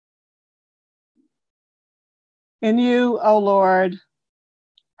In you, O Lord,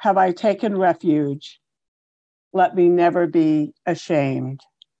 have I taken refuge. Let me never be ashamed.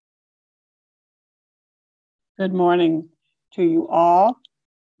 Good morning to you all.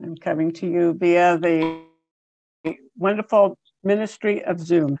 I'm coming to you via the wonderful ministry of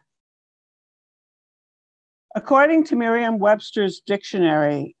Zoom. According to Merriam-Webster's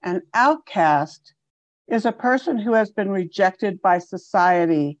dictionary, an outcast is a person who has been rejected by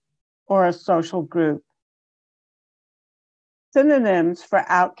society or a social group. Synonyms for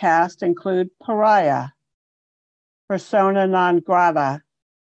outcast include pariah, persona non grata,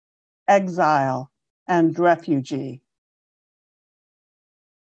 exile, and refugee.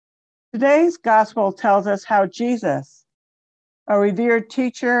 Today's gospel tells us how Jesus, a revered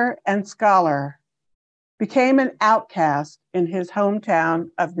teacher and scholar, became an outcast in his hometown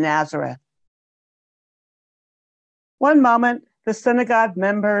of Nazareth. One moment, the synagogue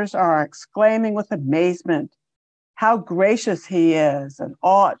members are exclaiming with amazement how gracious he is, and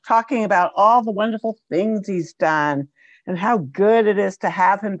talking about all the wonderful things he's done and how good it is to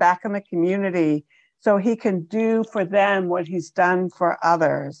have him back in the community so he can do for them what he's done for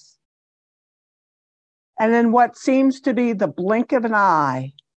others. And in what seems to be the blink of an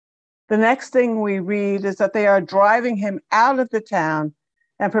eye, the next thing we read is that they are driving him out of the town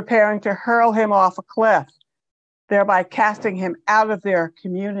and preparing to hurl him off a cliff, thereby casting him out of their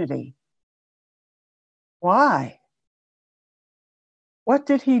community. Why? What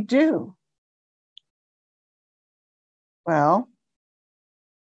did he do? Well,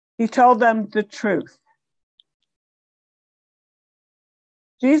 he told them the truth.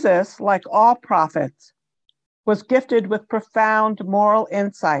 Jesus, like all prophets, was gifted with profound moral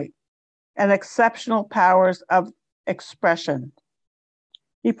insight and exceptional powers of expression.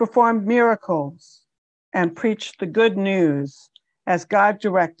 He performed miracles and preached the good news as God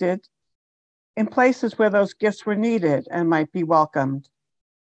directed in places where those gifts were needed and might be welcomed.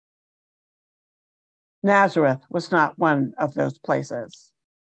 Nazareth was not one of those places.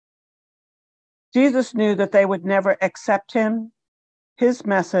 Jesus knew that they would never accept him, his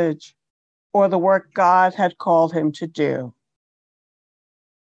message, or the work God had called him to do.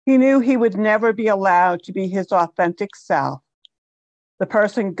 He knew he would never be allowed to be his authentic self, the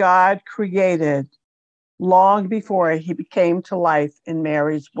person God created long before he came to life in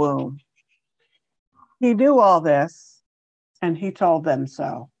Mary's womb. He knew all this, and he told them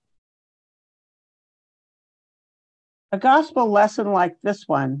so. A gospel lesson like this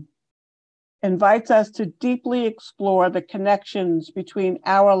one invites us to deeply explore the connections between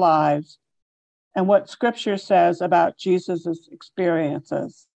our lives and what Scripture says about Jesus'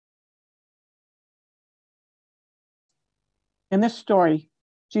 experiences. In this story,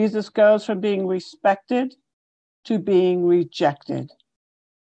 Jesus goes from being respected to being rejected.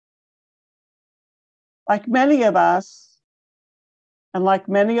 Like many of us, and like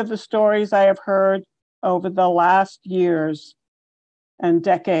many of the stories I have heard over the last years and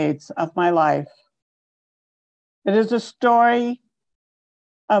decades of my life, it is a story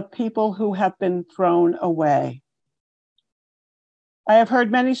of people who have been thrown away. I have heard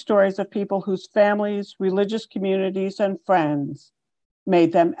many stories of people whose families, religious communities, and friends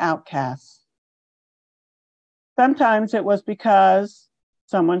made them outcasts. Sometimes it was because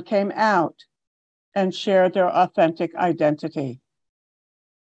someone came out and shared their authentic identity.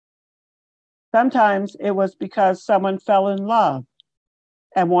 Sometimes it was because someone fell in love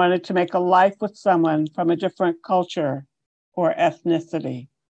and wanted to make a life with someone from a different culture or ethnicity.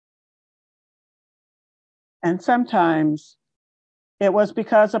 And sometimes it was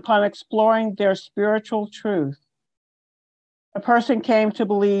because upon exploring their spiritual truth, a person came to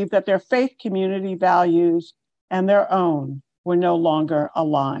believe that their faith community values and their own were no longer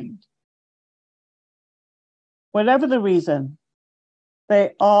aligned. Whatever the reason,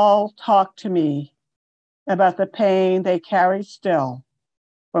 they all talk to me about the pain they carry still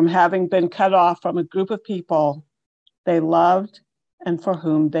from having been cut off from a group of people they loved and for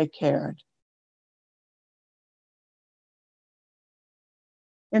whom they cared.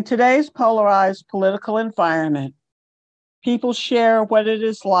 In today's polarized political environment, people share what it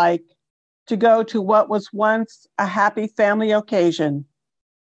is like to go to what was once a happy family occasion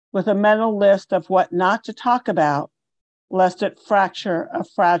with a mental list of what not to talk about, lest it fracture a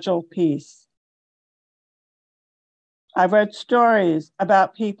fragile peace. I've read stories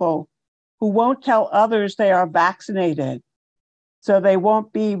about people who won't tell others they are vaccinated so they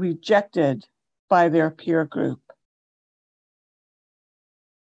won't be rejected by their peer group.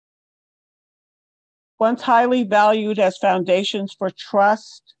 Once highly valued as foundations for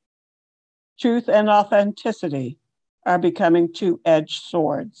trust, truth, and authenticity are becoming two-edged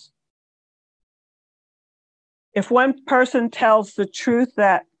swords. If one person tells the truth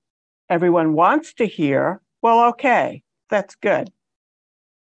that everyone wants to hear, well, okay, that's good.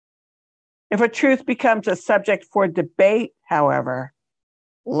 If a truth becomes a subject for debate, however,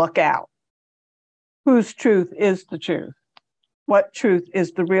 look out. Whose truth is the truth? What truth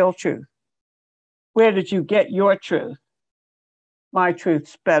is the real truth? Where did you get your truth? My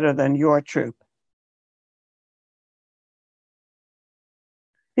truth's better than your truth.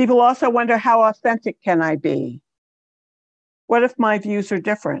 People also wonder, how authentic can I be? What if my views are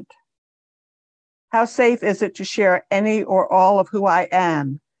different? How safe is it to share any or all of who I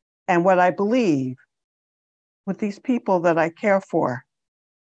am and what I believe with these people that I care for?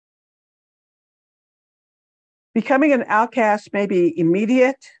 Becoming an outcast may be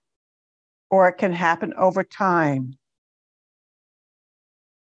immediate, or it can happen over time.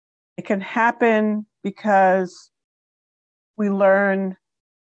 It can happen because we learn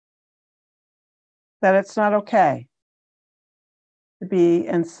that it's not okay to be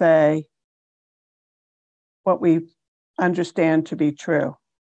and say what we understand to be true.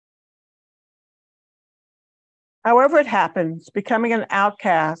 However it happens, becoming an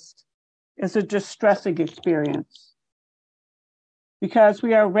outcast is a distressing experience because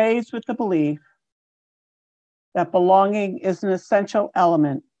we are raised with the belief that belonging is an essential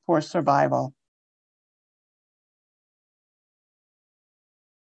element for survival.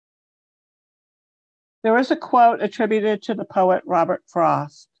 There is a quote attributed to the poet Robert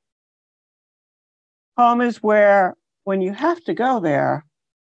Frost. Home is where, when you have to go there,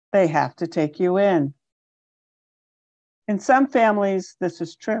 they have to take you in. In some families, this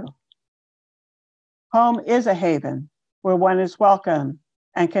is true. Home is a haven where one is welcome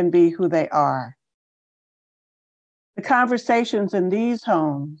and can be who they are. The conversations in these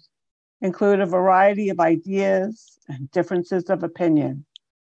homes include a variety of ideas and differences of opinion.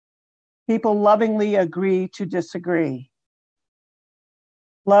 People lovingly agree to disagree.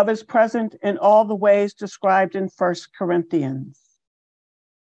 Love is present in all the ways described in 1 Corinthians.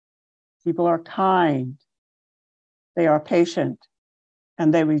 People are kind, they are patient,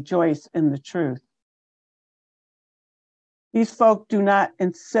 and they rejoice in the truth. These folk do not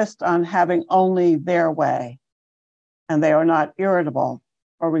insist on having only their way, and they are not irritable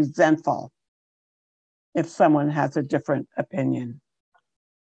or resentful if someone has a different opinion.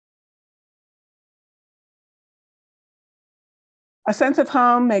 A sense of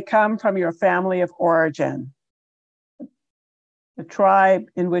home may come from your family of origin, the tribe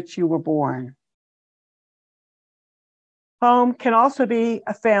in which you were born. Home can also be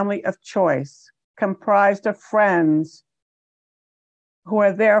a family of choice, comprised of friends who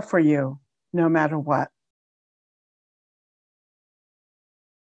are there for you no matter what.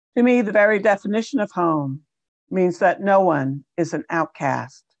 To me, the very definition of home means that no one is an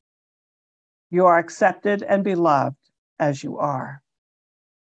outcast. You are accepted and beloved as you are.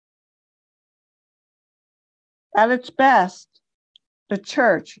 At its best, the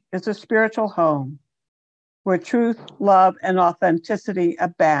church is a spiritual home where truth, love, and authenticity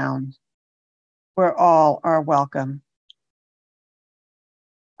abound, where all are welcome.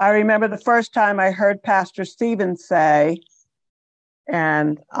 I remember the first time I heard Pastor Stephen say,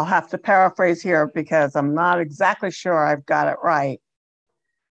 and I'll have to paraphrase here because I'm not exactly sure I've got it right,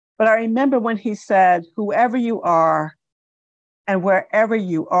 but I remember when he said, whoever you are and wherever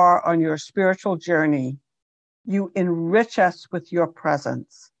you are on your spiritual journey, you enrich us with your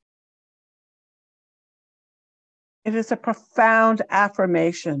presence. It is a profound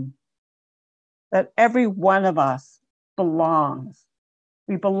affirmation that every one of us belongs.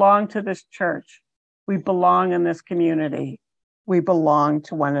 We belong to this church. We belong in this community. We belong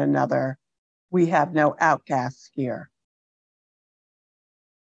to one another. We have no outcasts here.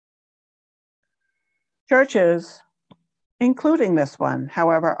 Churches, including this one,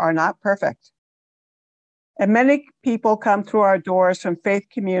 however, are not perfect. And many people come through our doors from faith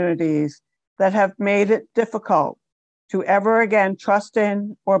communities that have made it difficult to ever again trust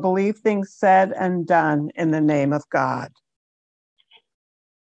in or believe things said and done in the name of God.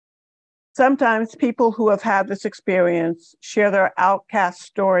 Sometimes people who have had this experience share their outcast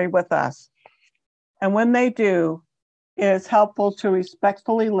story with us. And when they do, it is helpful to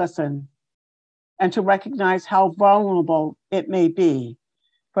respectfully listen and to recognize how vulnerable it may be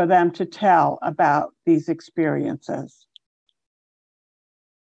for them to tell about these experiences.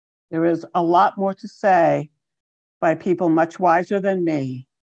 There is a lot more to say by people much wiser than me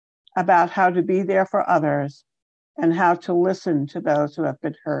about how to be there for others and how to listen to those who have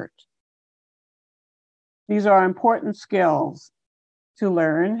been hurt. These are important skills to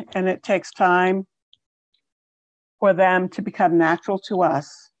learn, and it takes time for them to become natural to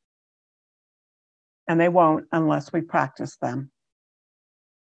us and they won't unless we practice them.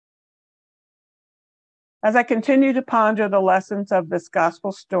 As I continue to ponder the lessons of this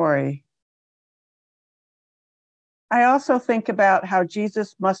gospel story, I also think about how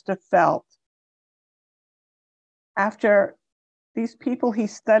Jesus must have felt after these people he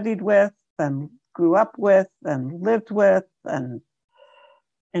studied with and grew up with and lived with and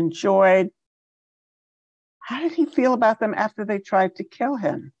enjoyed. How did he feel about them after they tried to kill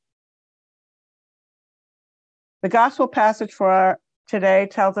him? The gospel passage for today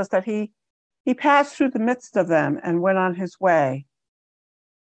tells us that he passed through the midst of them and went on his way.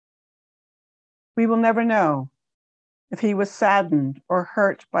 We will never know if he was saddened or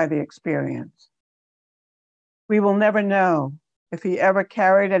hurt by the experience. We will never know if he ever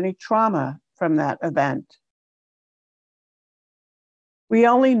carried any trauma from that event. We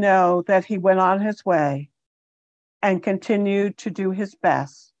only know that he went on his way and continued to do his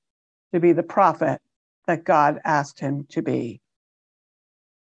best to be the prophet that God asked him to be.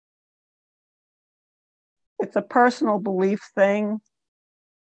 It's a personal belief thing,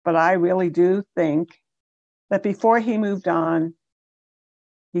 but I really do think that before he moved on,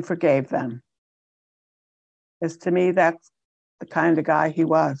 he forgave them. Because to me, that's the kind of guy he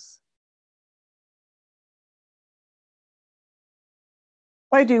was.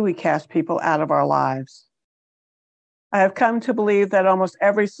 Why do we cast people out of our lives? I have come to believe that almost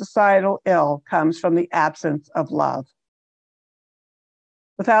every societal ill comes from the absence of love.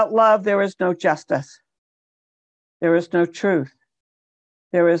 Without love, there is no justice. There is no truth.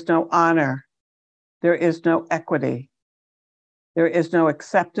 There is no honor. There is no equity. There is no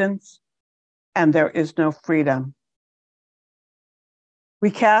acceptance, and there is no freedom.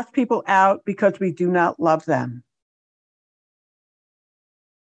 We cast people out because we do not love them.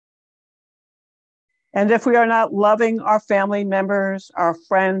 And if we are not loving our family members, our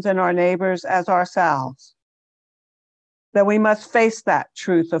friends, and our neighbors as ourselves, then we must face that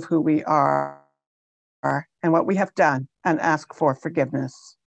truth of who we are and what we have done and ask for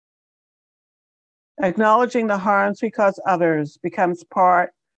forgiveness. Acknowledging the harms we cause others becomes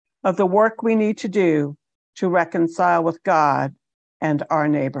part of the work we need to do to reconcile with God and our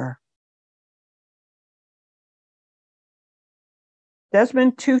neighbor.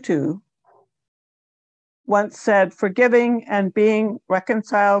 Desmond Tutu once said, forgiving and being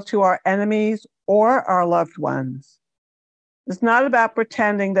reconciled to our enemies or our loved ones is not about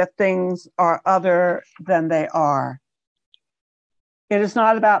pretending that things are other than they are. It is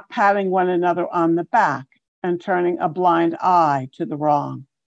not about patting one another on the back and turning a blind eye to the wrong.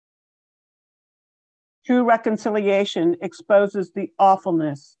 True reconciliation exposes the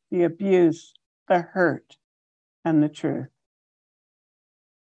awfulness, the abuse, the hurt, and the truth.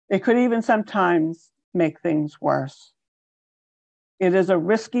 It could even sometimes make things worse. It is a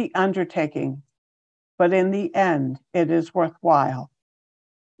risky undertaking, but in the end, it is worthwhile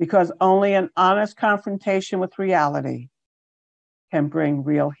because only an honest confrontation with reality can bring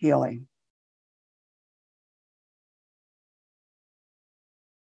real healing.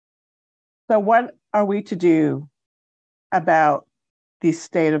 So what are we to do about the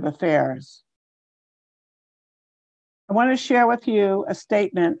state of affairs? I want to share with you a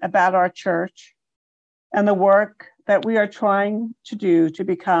statement about our church and the work that we are trying to do to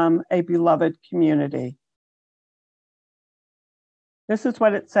become a beloved community. This is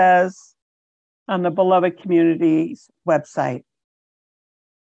what it says on the Beloved Community's website.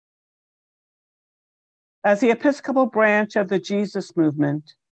 As the Episcopal branch of the Jesus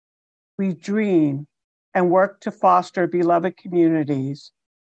movement, we dream and work to foster beloved communities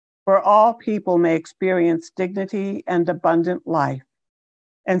where all people may experience dignity and abundant life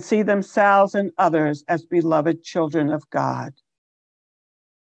and see themselves and others as beloved children of God.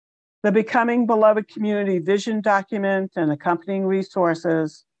 The Becoming Beloved Community vision document and accompanying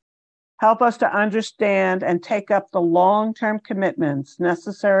resources help us to understand and take up the long-term commitments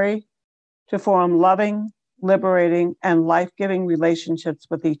necessary to form loving, liberating, and life-giving relationships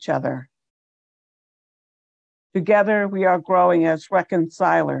with each other. Together, we are growing as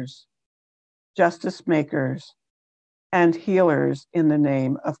reconcilers, justice makers, and healers in the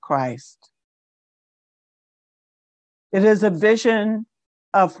name of Christ. It is a vision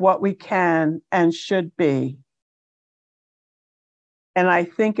of what we can and should be. And I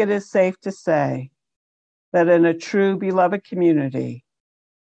think it is safe to say that in a true beloved community,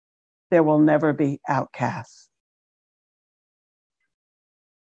 there will never be outcasts.